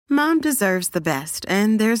Mom deserves the best,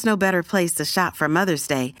 and there's no better place to shop for Mother's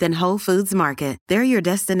Day than Whole Foods Market. They're your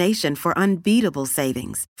destination for unbeatable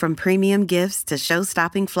savings, from premium gifts to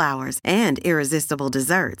show-stopping flowers and irresistible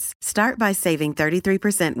desserts. Start by saving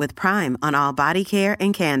 33% with Prime on all body care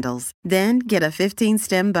and candles. Then get a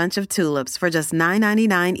 15-stem bunch of tulips for just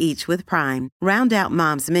 $9.99 each with Prime. Round out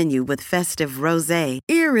Mom's menu with festive rosé,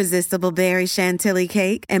 irresistible berry chantilly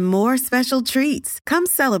cake, and more special treats. Come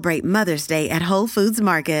celebrate Mother's Day at Whole Foods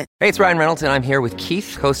Market. Hey, it's Ryan Reynolds, and I'm here with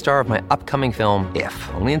Keith, co-star of my upcoming film, If,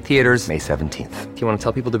 only in theaters May 17th. Do you want to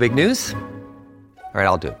tell people the big news? All right,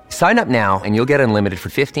 I'll do it. Sign up now and you'll get unlimited for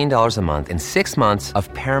 $15 a month and 6 months of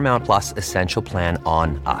Paramount Plus Essential Plan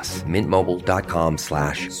on us.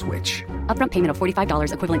 MintMobile.com/switch. Upfront payment of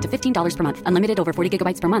 $45 equivalent to $15 per month. Unlimited over 40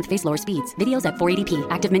 gigabytes per month. Face lower speeds. Videos at 480p.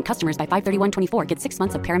 Active Mint customers by 531.24 get 6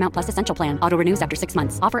 months of Paramount Plus Essential Plan. Auto renews after 6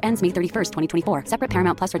 months. Offer ends May 31st, 2024. Separate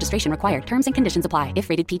Paramount Plus registration required. Terms and conditions apply if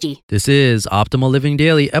rated PG. This is Optimal Living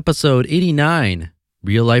Daily, episode 89.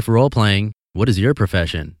 Real life role playing. What is your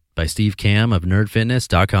profession? By Steve Kamb of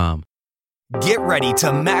nerdfitness.com. Get ready to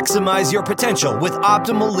maximize your potential with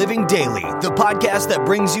Optimal Living Daily, the podcast that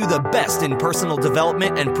brings you the best in personal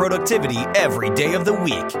development and productivity every day of the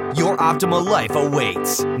week. Your optimal life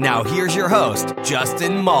awaits. Now here's your host,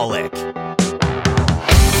 Justin Malik.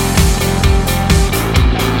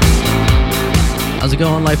 How's it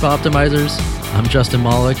going, Life Optimizers? I'm Justin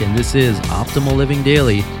Malik, and this is Optimal Living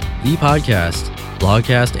Daily, the podcast,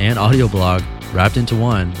 blogcast, and audio blog wrapped into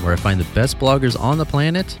one, where I find the best bloggers on the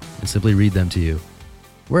planet and simply read them to you.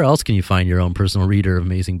 Where else can you find your own personal reader of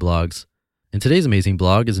amazing blogs? And today's amazing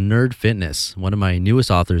blog is Nerd Fitness, one of my newest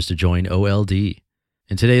authors to join OLD.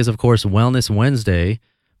 And today is, of course, Wellness Wednesday,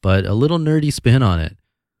 but a little nerdy spin on it.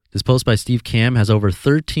 This post by Steve Kamb has over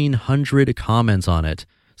 1,300 comments on it,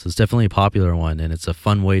 so it's definitely a popular one, and it's a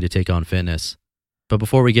fun way to take on fitness. But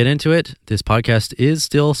before we get into it, this podcast is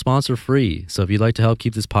still sponsor-free, so if you'd like to help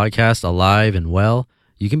keep this podcast alive and well,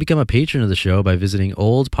 you can become a patron of the show by visiting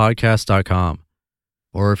oldpodcast.com.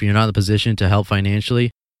 Or if you're not in the position to help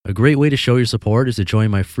financially, a great way to show your support is to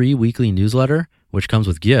join my free weekly newsletter, which comes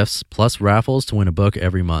with gifts plus raffles to win a book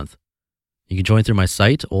every month. You can join through my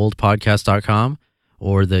site, oldpodcast.com,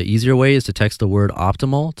 or the easier way is to text the word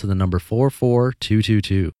optimal to the number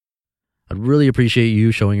 44222. I'd really appreciate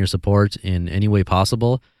you showing your support in any way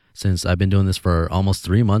possible, since I've been doing this for almost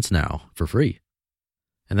 3 months now for free.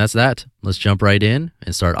 And that's that. Let's jump right in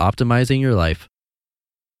and start optimizing your life.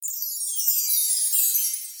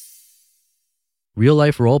 Real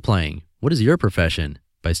life role playing. What is your profession?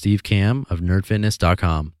 By Steve Kamb of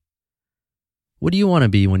nerdfitness.com. What do you want to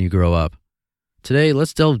be when you grow up? Today,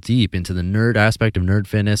 let's delve deep into the nerd aspect of nerd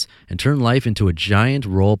fitness and turn life into a giant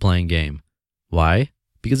role playing game. Why?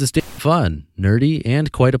 Because it's fun, nerdy,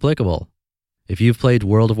 and quite applicable. If you've played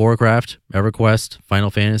World of Warcraft, EverQuest,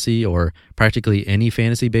 Final Fantasy, or practically any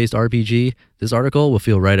fantasy-based RPG, this article will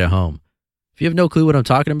feel right at home. If you have no clue what I'm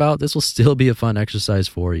talking about, this will still be a fun exercise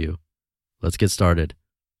for you. Let's get started.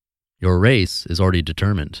 Your race is already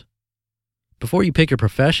determined. Before you pick your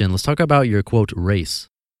profession, let's talk about your, quote, race.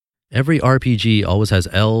 Every RPG always has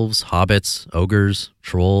elves, hobbits, ogres,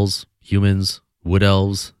 trolls, humans, wood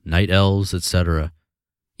elves, night elves, etc.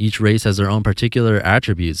 Each race has their own particular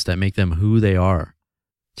attributes that make them who they are.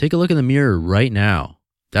 Take a look in the mirror right now.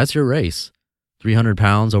 That's your race. 300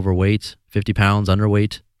 pounds overweight, 50 pounds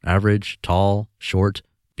underweight, average, tall, short,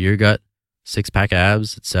 beer gut, six-pack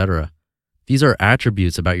abs, etc. These are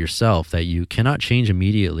attributes about yourself that you cannot change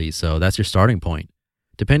immediately, so that's your starting point.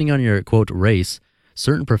 Depending on your, quote, race,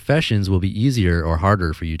 certain professions will be easier or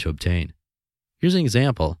harder for you to obtain. Here's an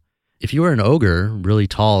example. If you are an ogre, really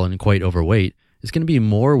tall and quite overweight, it's going to be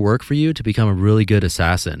more work for you to become a really good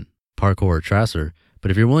assassin, parkour or tracer, but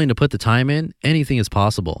if you're willing to put the time in, anything is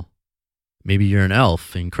possible. Maybe you're an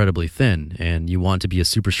elf, incredibly thin, and you want to be a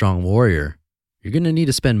super strong warrior. You're going to need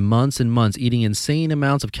to spend months and months eating insane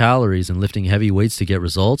amounts of calories and lifting heavy weights to get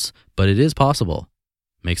results, but it is possible.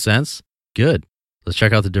 Make sense? Good. Let's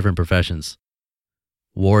check out the different professions.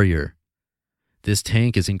 Warrior. This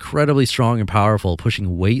tank is incredibly strong and powerful,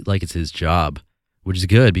 pushing weight like it's his job, which is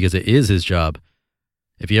good because it is his job.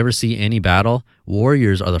 If you ever see any battle,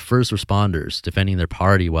 warriors are the first responders, defending their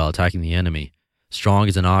party while attacking the enemy. Strong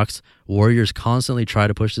as an ox, warriors constantly try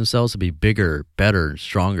to push themselves to be bigger, better,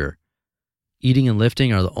 stronger. Eating and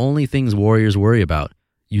lifting are the only things warriors worry about.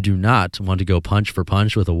 You do not want to go punch for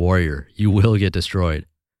punch with a warrior. You will get destroyed.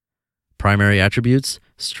 Primary attributes: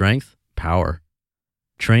 strength, power.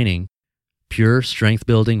 Training: pure strength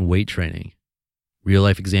building weight training. Real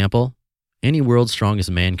life example: any world's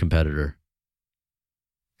strongest man competitor.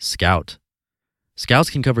 Scout. Scouts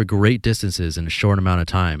can cover great distances in a short amount of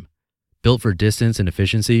time. Built for distance and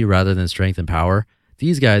efficiency rather than strength and power,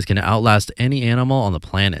 these guys can outlast any animal on the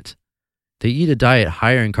planet. They eat a diet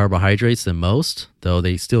higher in carbohydrates than most, though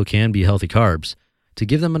they still can be healthy carbs, to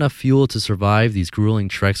give them enough fuel to survive these grueling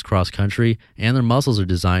treks cross country, and their muscles are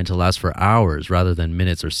designed to last for hours rather than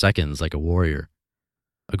minutes or seconds like a warrior.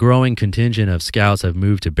 A growing contingent of scouts have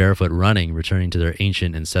moved to barefoot running, returning to their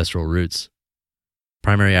ancient ancestral roots.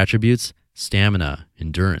 Primary attributes: stamina,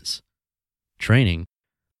 endurance. Training: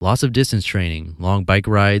 lots of distance training, long bike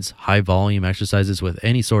rides, high volume exercises with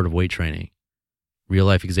any sort of weight training. Real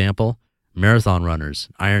life example: marathon runners,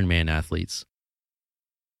 Ironman athletes.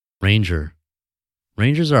 Ranger.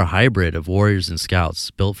 Rangers are a hybrid of warriors and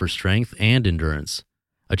scouts, built for strength and endurance.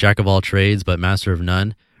 A jack of all trades but master of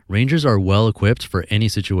none, Rangers are well equipped for any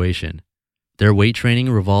situation. Their weight training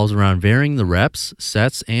revolves around varying the reps,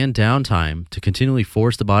 sets, and downtime to continually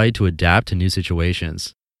force the body to adapt to new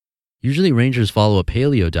situations. Usually Rangers follow a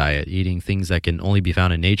paleo diet, eating things that can only be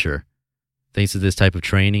found in nature. Thanks to this type of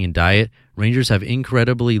training and diet, Rangers have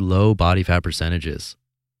incredibly low body fat percentages.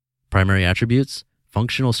 Primary attributes: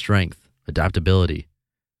 functional strength, adaptability.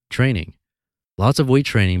 Training: lots of weight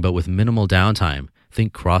training but with minimal downtime.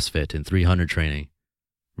 Think CrossFit and 300 training.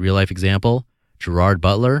 Real life example: Gerard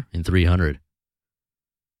Butler in 300.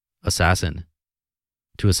 Assassin.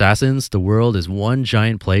 To assassins, the world is one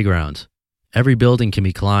giant playground. Every building can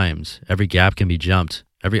be climbed, every gap can be jumped,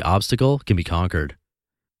 every obstacle can be conquered.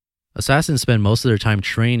 Assassins spend most of their time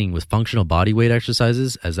training with functional bodyweight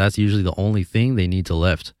exercises, as that's usually the only thing they need to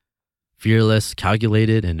lift. Fearless,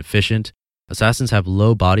 calculated, and efficient, assassins have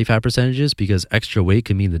low body fat percentages because extra weight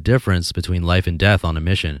can mean the difference between life and death on a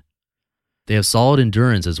mission. They have solid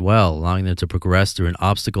endurance as well, allowing them to progress through an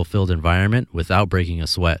obstacle-filled environment without breaking a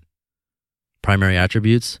sweat. Primary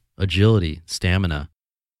attributes: agility, stamina.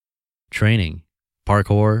 Training: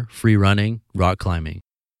 parkour, free running, rock climbing.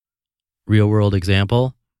 Real-world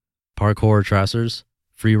example: parkour tracers,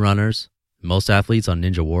 free runners, most athletes on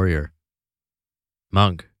Ninja Warrior.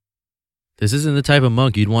 Monk. This isn't the type of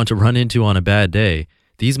monk you'd want to run into on a bad day.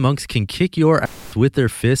 These monks can kick your ass with their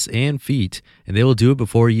fists and feet, and they will do it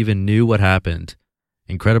before you even knew what happened.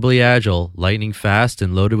 Incredibly agile, lightning fast,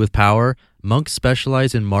 and loaded with power, monks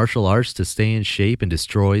specialize in martial arts to stay in shape and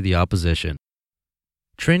destroy the opposition.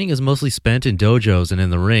 Training is mostly spent in dojos and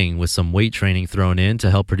in the ring, with some weight training thrown in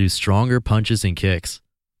to help produce stronger punches and kicks.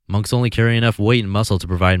 Monks only carry enough weight and muscle to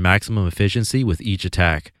provide maximum efficiency with each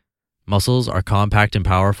attack. Muscles are compact and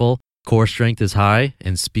powerful, core strength is high,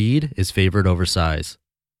 and speed is favored over size.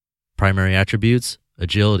 Primary attributes: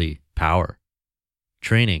 agility, power.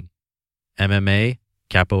 Training: MMA,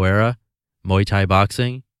 capoeira, Muay Thai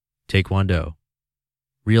boxing, Taekwondo.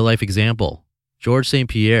 Real life example: George St.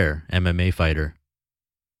 Pierre, MMA fighter.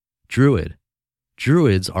 Druid.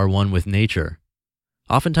 Druids are one with nature.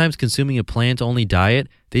 Oftentimes consuming a plant-only diet,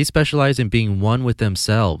 they specialize in being one with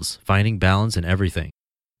themselves, finding balance in everything.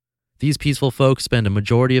 These peaceful folks spend a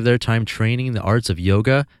majority of their time training in the arts of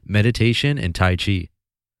yoga, meditation, and Tai Chi.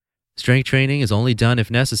 Strength training is only done if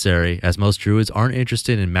necessary, as most Druids aren't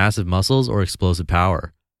interested in massive muscles or explosive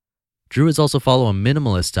power. Druids also follow a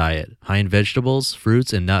minimalist diet, high in vegetables,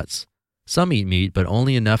 fruits, and nuts. Some eat meat, but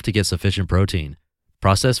only enough to get sufficient protein.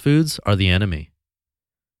 Processed foods are the enemy.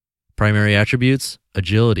 Primary attributes: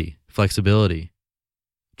 agility, flexibility.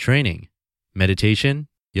 Training: meditation,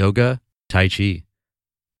 yoga, Tai Chi.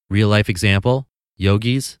 Real life example: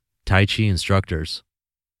 yogis, Tai Chi instructors.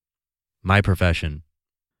 My profession.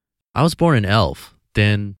 I was born an elf,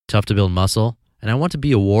 thin, tough to build muscle, and I want to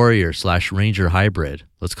be a warrior/ranger hybrid.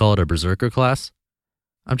 Let's call it a berserker class.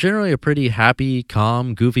 I'm generally a pretty happy,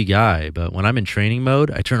 calm, goofy guy, but when I'm in training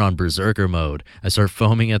mode, I turn on berserker mode. I start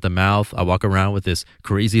foaming at the mouth, I walk around with this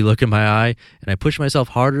crazy look in my eye, and I push myself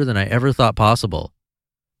harder than I ever thought possible.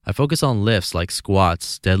 I focus on lifts like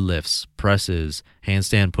squats, deadlifts, presses,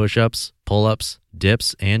 handstand push-ups, pull-ups,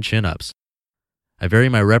 dips, and chin-ups. I vary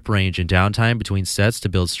my rep range and downtime between sets to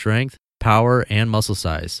build strength, power, and muscle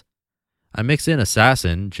size. I mix in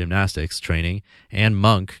assassin, gymnastics training, and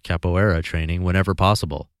monk, capoeira training whenever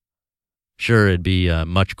possible. Sure, it'd be a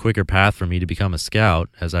much quicker path for me to become a scout,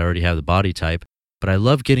 as I already have the body type, but I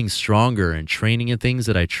love getting stronger and training in things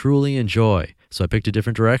that I truly enjoy, so I picked a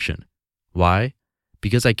different direction. Why?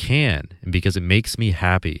 Because I can, and because it makes me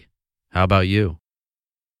happy. How about you?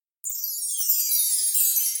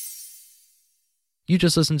 You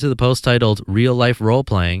just listened to the post titled Real Life Role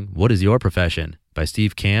Playing, What is Your Profession? By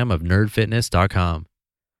Steve Cam of nerdfitness.com.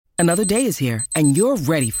 Another day is here, and you're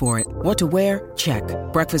ready for it. What to wear? Check.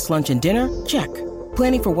 Breakfast, lunch, and dinner? Check.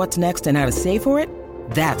 Planning for what's next and how to save for it?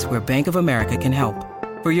 That's where Bank of America can help.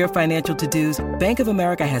 For your financial to-dos, Bank of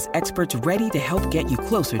America has experts ready to help get you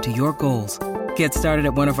closer to your goals. Get started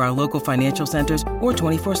at one of our local financial centers or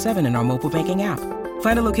 24/7 in our mobile banking app.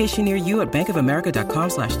 Find a location near you at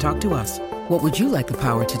bankofamerica.com/talktous. What would you like the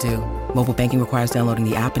power to do? Mobile banking requires downloading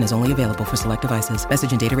the app and is only available for select devices.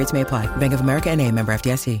 Message and data rates may apply. Bank of America N.A., member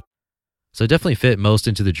FDIC. So I definitely fit most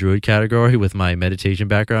into the druid category with my meditation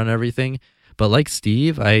background and everything. But like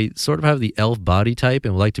Steve, I sort of have the elf body type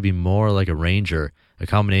and would like to be more like a ranger, a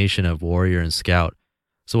combination of warrior and scout.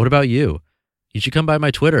 So what about you? You should come by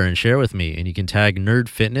my Twitter and share with me, and you can tag Nerd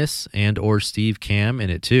Fitness and or Steve Cam in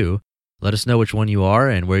it too. Let us know which one you are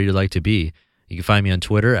and where you'd like to be. You can find me on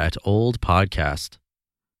Twitter at Old Podcast.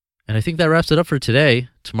 And I think that wraps it up for today.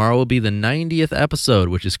 Tomorrow will be the 90th episode,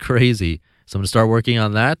 which is crazy. So I'm going to start working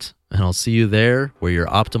on that, and I'll see you there where your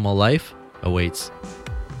optimal life awaits.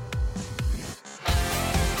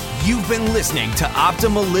 You've been listening to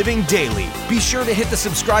Optimal Living Daily. Be sure to hit the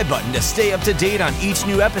subscribe button to stay up to date on each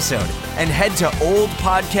new episode, and head to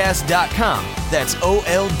oldpodcast.com. That's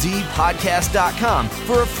OLDpodcast.com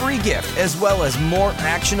for a free gift, as well as more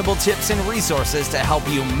actionable tips and resources to help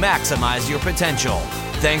you maximize your potential.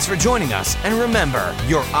 Thanks for joining us, and remember,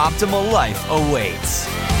 your optimal life awaits.